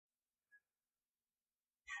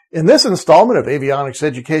In this installment of Avionics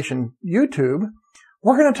Education YouTube,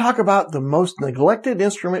 we're going to talk about the most neglected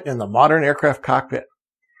instrument in the modern aircraft cockpit.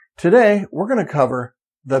 Today, we're going to cover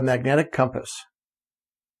the magnetic compass.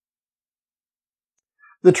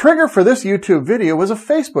 The trigger for this YouTube video was a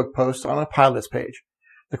Facebook post on a pilot's page.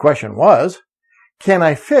 The question was, can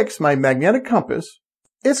I fix my magnetic compass?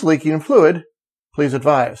 It's leaking fluid. Please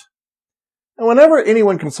advise. And whenever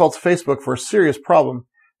anyone consults Facebook for a serious problem,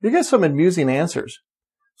 you get some amusing answers.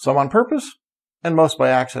 Some on purpose, and most by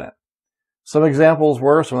accident. Some examples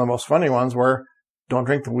were, some of the most funny ones were, don't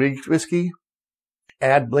drink the whiskey,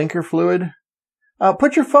 add blinker fluid,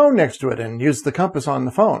 put your phone next to it and use the compass on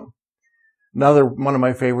the phone. Another one of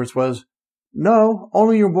my favorites was, no,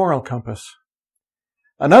 only your moral compass.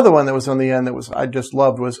 Another one that was on the end that I just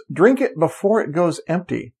loved was, drink it before it goes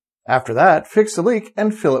empty. After that, fix the leak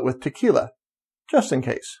and fill it with tequila, just in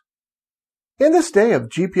case. In this day of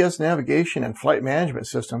GPS navigation and flight management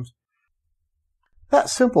systems, that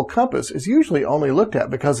simple compass is usually only looked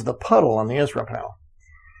at because of the puddle on the instrument panel.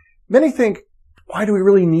 Many think, why do we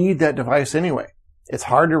really need that device anyway? It's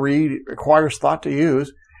hard to read, it requires thought to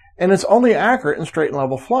use, and it's only accurate in straight and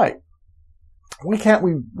level flight. Why can't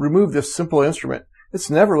we remove this simple instrument?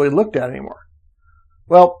 It's never really looked at anymore.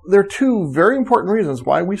 Well, there are two very important reasons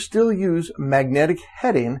why we still use magnetic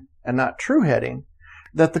heading and not true heading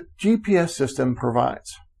that the GPS system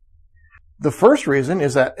provides. The first reason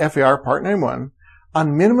is that FAR Part 91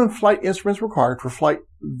 on minimum flight instruments required for flight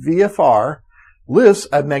VFR lists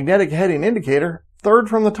a magnetic heading indicator third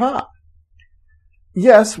from the top.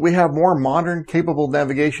 Yes, we have more modern capable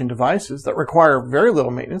navigation devices that require very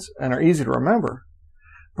little maintenance and are easy to remember.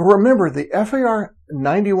 But remember, the FAR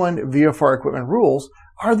 91 VFR equipment rules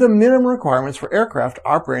are the minimum requirements for aircraft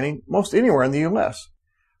operating most anywhere in the U.S.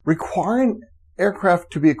 Requiring aircraft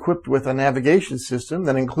to be equipped with a navigation system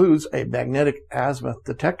that includes a magnetic azimuth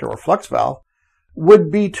detector or flux valve would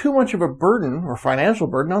be too much of a burden or financial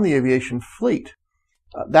burden on the aviation fleet.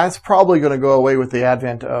 That's probably going to go away with the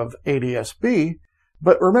advent of ADS-B,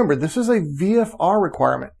 but remember, this is a VFR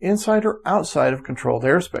requirement inside or outside of controlled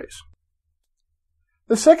airspace.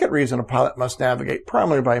 The second reason a pilot must navigate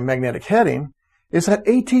primarily by magnetic heading is that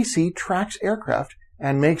ATC tracks aircraft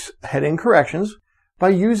and makes heading corrections by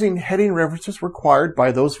using heading references required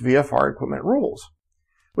by those VFR equipment rules.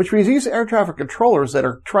 Which means these air traffic controllers that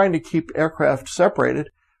are trying to keep aircraft separated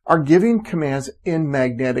are giving commands in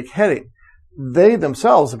magnetic heading. They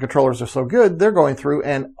themselves, the controllers, are so good, they're going through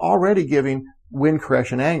and already giving wind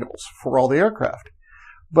correction angles for all the aircraft.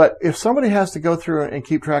 But if somebody has to go through and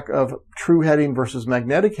keep track of true heading versus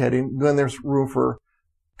magnetic heading, then there's room for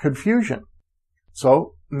confusion.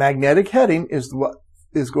 So magnetic heading is what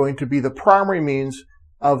is going to be the primary means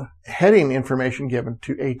of heading information given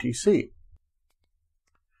to ATC.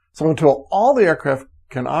 So until all the aircraft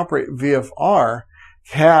can operate VFR,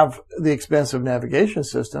 have the expensive navigation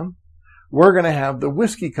system, we're going to have the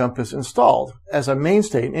whiskey compass installed as a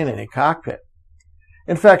mainstay in any cockpit.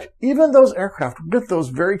 In fact, even those aircraft with those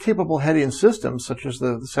very capable heading systems, such as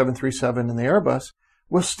the 737 and the Airbus,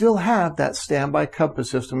 will still have that standby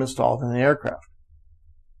compass system installed in the aircraft.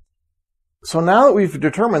 So now that we've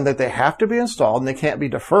determined that they have to be installed and they can't be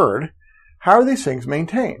deferred, how are these things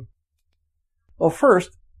maintained? Well, first,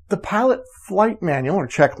 the pilot flight manual or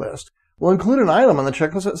checklist will include an item on the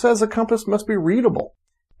checklist that says the compass must be readable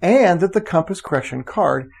and that the compass correction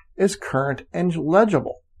card is current and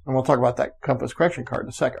legible. And we'll talk about that compass correction card in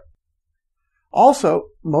a second. Also,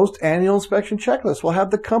 most annual inspection checklists will have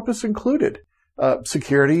the compass included.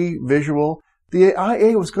 Security, visual. The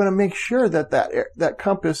IA was going to make sure that that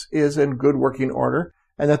compass is in good working order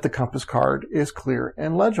and that the compass card is clear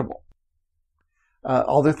and legible.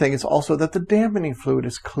 Other thing is also that the dampening fluid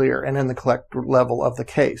is clear and in the correct level of the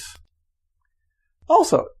case.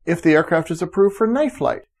 Also, if the aircraft is approved for night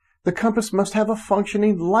flight, the compass must have a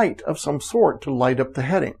functioning light of some sort to light up the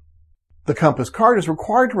heading. The compass card is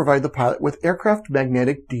required to provide the pilot with aircraft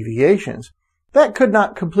magnetic deviations. That could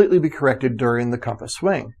not completely be corrected during the compass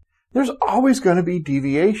swing. There's always going to be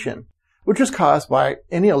deviation, which is caused by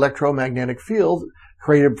any electromagnetic field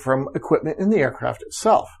created from equipment in the aircraft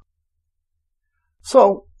itself.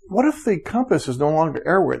 So, what if the compass is no longer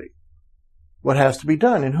airworthy? What has to be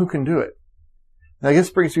done and who can do it? Now, I guess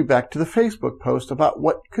brings me back to the Facebook post about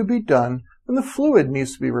what could be done when the fluid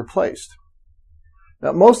needs to be replaced.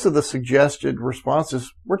 Now, most of the suggested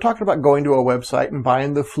responses, we're talking about going to a website and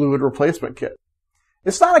buying the fluid replacement kit.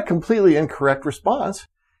 It's not a completely incorrect response.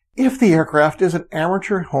 If the aircraft is an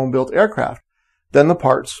amateur home-built aircraft, then the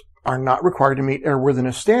parts are not required to meet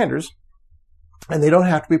airworthiness standards, and they don't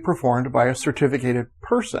have to be performed by a certificated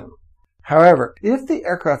person. However, if the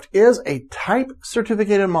aircraft is a type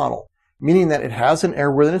certificated model, meaning that it has an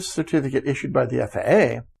airworthiness certificate issued by the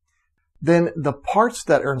FAA, then the parts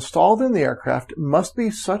that are installed in the aircraft must be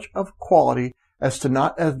such of quality as to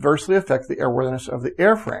not adversely affect the airworthiness of the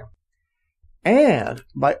airframe. And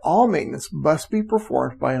by all maintenance must be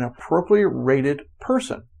performed by an appropriately rated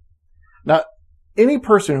person. Now, any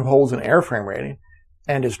person who holds an airframe rating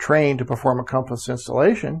and is trained to perform a compass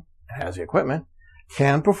installation and has the equipment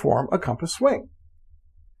can perform a compass swing.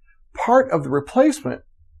 Part of the replacement,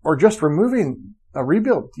 or just removing a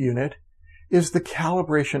rebuilt unit, is the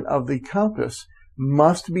calibration of the compass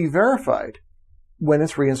must be verified when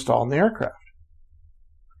it's reinstalled in the aircraft.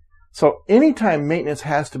 So anytime maintenance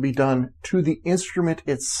has to be done to the instrument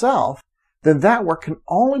itself, then that work can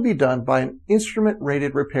only be done by an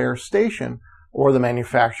instrument-rated repair station or the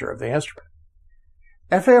manufacturer of the instrument.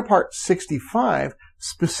 FAA Part 65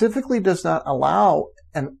 specifically does not allow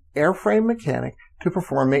an airframe mechanic to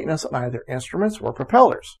perform maintenance on either instruments or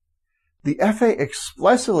propellers. The FAA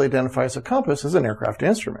explicitly identifies a compass as an aircraft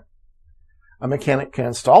instrument. A mechanic can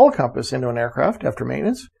install a compass into an aircraft after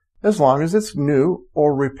maintenance as long as it's new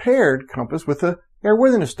or repaired compass with a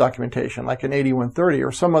airworthiness documentation like an 8130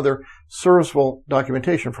 or some other serviceable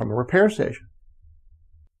documentation from a repair station.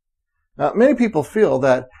 Now, many people feel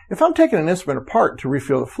that if I'm taking an instrument apart to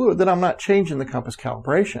refill the fluid, then I'm not changing the compass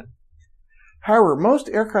calibration. However, most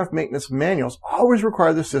aircraft maintenance manuals always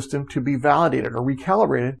require the system to be validated or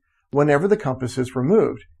recalibrated whenever the compass is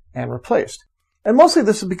removed and replaced. And mostly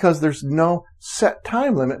this is because there's no set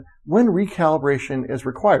time limit when recalibration is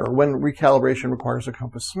required or when recalibration requires a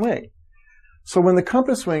compass swing. So when the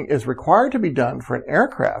compass swing is required to be done for an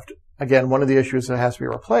aircraft, again, one of the issues that has to be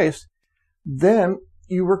replaced, then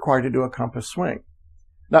you're required to do a compass swing.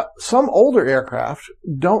 Now, some older aircraft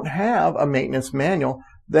don't have a maintenance manual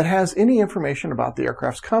that has any information about the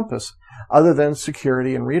aircraft's compass other than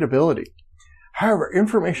security and readability. However,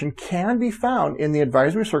 information can be found in the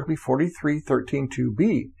Advisory Circular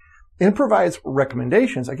 43132B. It provides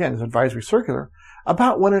recommendations, again, as advisory circular,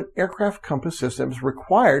 about when an aircraft compass system is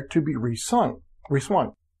required to be reswung.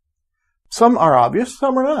 Some are obvious,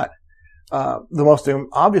 some are not. The most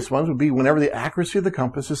obvious ones would be whenever the accuracy of the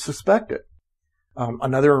compass is suspected.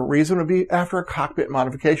 Another reason would be after a cockpit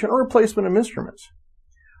modification or replacement of instruments.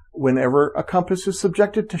 Whenever a compass is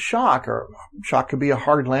subjected to shock, or shock could be a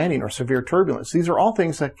hard landing or severe turbulence. These are all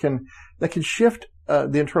things that can shift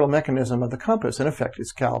the internal mechanism of the compass and affect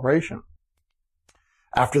its calibration.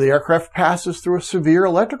 After the aircraft passes through a severe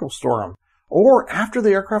electrical storm, or after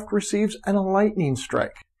the aircraft receives a lightning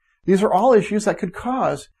strike. These are all issues that could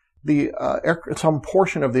cause some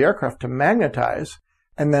portion of the aircraft to magnetize,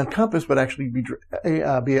 and then compass would actually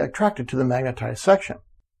be attracted to the magnetized section.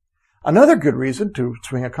 Another good reason to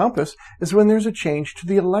swing a compass is when there's a change to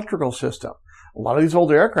the electrical system. A lot of these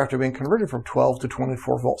older aircraft are being converted from 12 to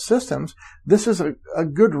 24 volt systems. This is a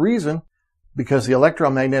good reason, because the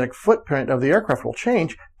electromagnetic footprint of the aircraft will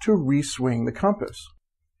change, to re-swing the compass.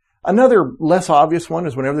 Another less obvious one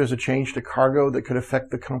is whenever there's a change to cargo that could affect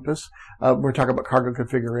the compass. We're talking about cargo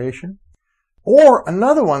configuration. Or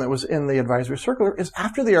another one that was in the advisory circular is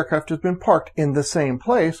after the aircraft has been parked in the same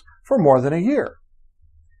place for more than a year.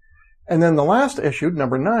 And then the last issue,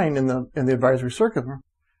 number 9 in the advisory circular,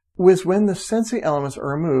 was when the sensing elements are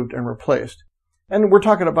removed and replaced. And we're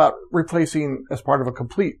talking about replacing, as part of a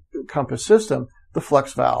complete compass system, the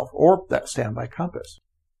flex valve or that standby compass.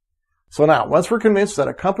 So now, once we're convinced that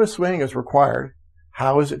a compass swing is required,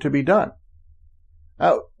 how is it to be done?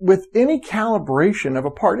 With any calibration of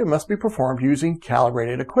a part, it must be performed using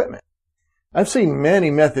calibrated equipment. I've seen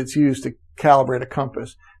many methods used to calibrate a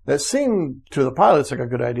compass that seem to the pilots like a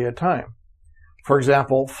good idea at time. For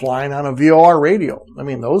example, flying on a VOR radio. I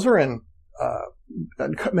mean, those are in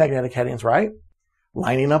magnetic headings, right?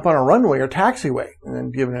 Lining up on a runway or taxiway and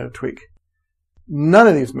then giving it a tweak. None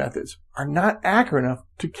of these methods are not accurate enough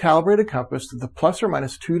to calibrate a compass to the plus or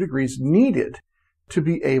minus 2 degrees needed to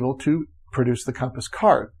be able to produce the compass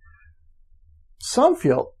card. Some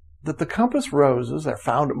feel that the compass roses that are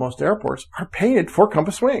found at most airports are painted for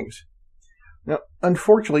compass swings. Now,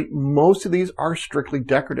 unfortunately, most of these are strictly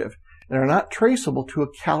decorative and are not traceable to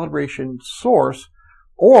a calibration source,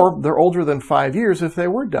 or they're older than 5 years if they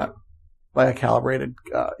were done by a calibrated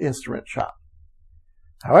instrument shop.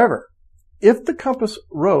 However, if the compass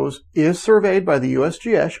rose is surveyed by the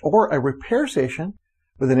USGS or a repair station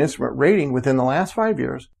with an instrument rating within the last 5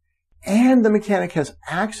 years, and the mechanic has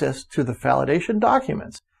access to the validation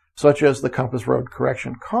documents, such as the compass road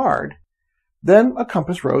correction card, then a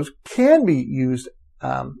compass rose can be used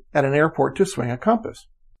at an airport to swing a compass.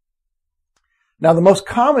 Now, the most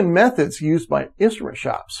common methods used by instrument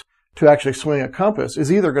shops to actually swing a compass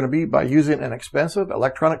is either going to be by using an expensive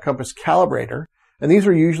electronic compass calibrator, and these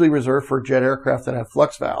are usually reserved for jet aircraft that have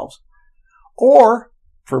flux valves, or,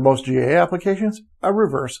 for most GA applications, a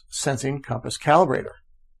reverse sensing compass calibrator.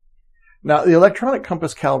 Now, the electronic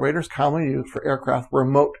compass calibrator is commonly used for aircraft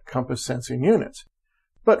remote compass sensing units,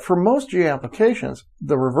 but for most GA applications,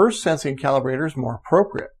 the reverse sensing calibrator is more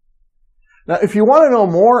appropriate. Now, if you want to know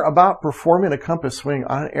more about performing a compass swing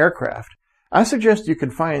on an aircraft, I suggest you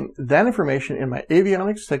can find that information in my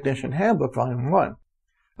Avionics Technician Handbook, Volume 1.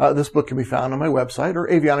 This book can be found on my website, or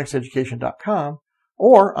avionicseducation.com,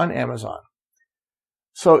 or on Amazon.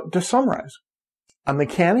 So, to summarize, a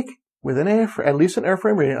mechanic with at least an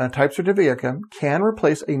airframe rating on a type certificate can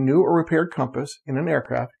replace a new or repaired compass in an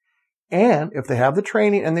aircraft, and if they have the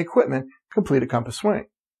training and the equipment, complete a compass swing.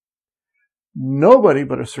 Nobody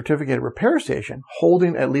but a certificated repair station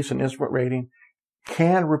holding at least an instrument rating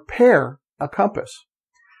can repair a compass.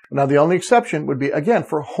 Now, the only exception would be, again,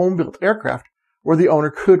 for home-built aircraft where the owner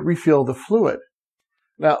could refill the fluid.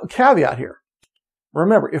 Now, caveat here.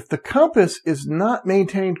 Remember, if the compass is not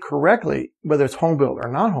maintained correctly, whether it's home-built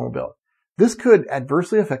or not home-built, this could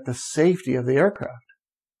adversely affect the safety of the aircraft.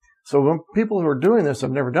 So when people who are doing this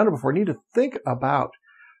have never done it before need to think about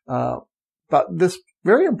this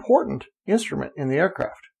very important instrument in the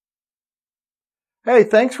aircraft. Hey,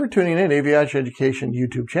 thanks for tuning in to Avionics Education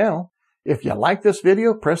YouTube channel. If you like this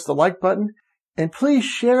video, press the like button, and please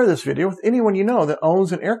share this video with anyone you know that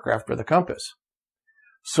owns an aircraft with a compass.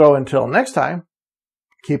 So until next time,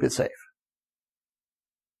 keep it safe.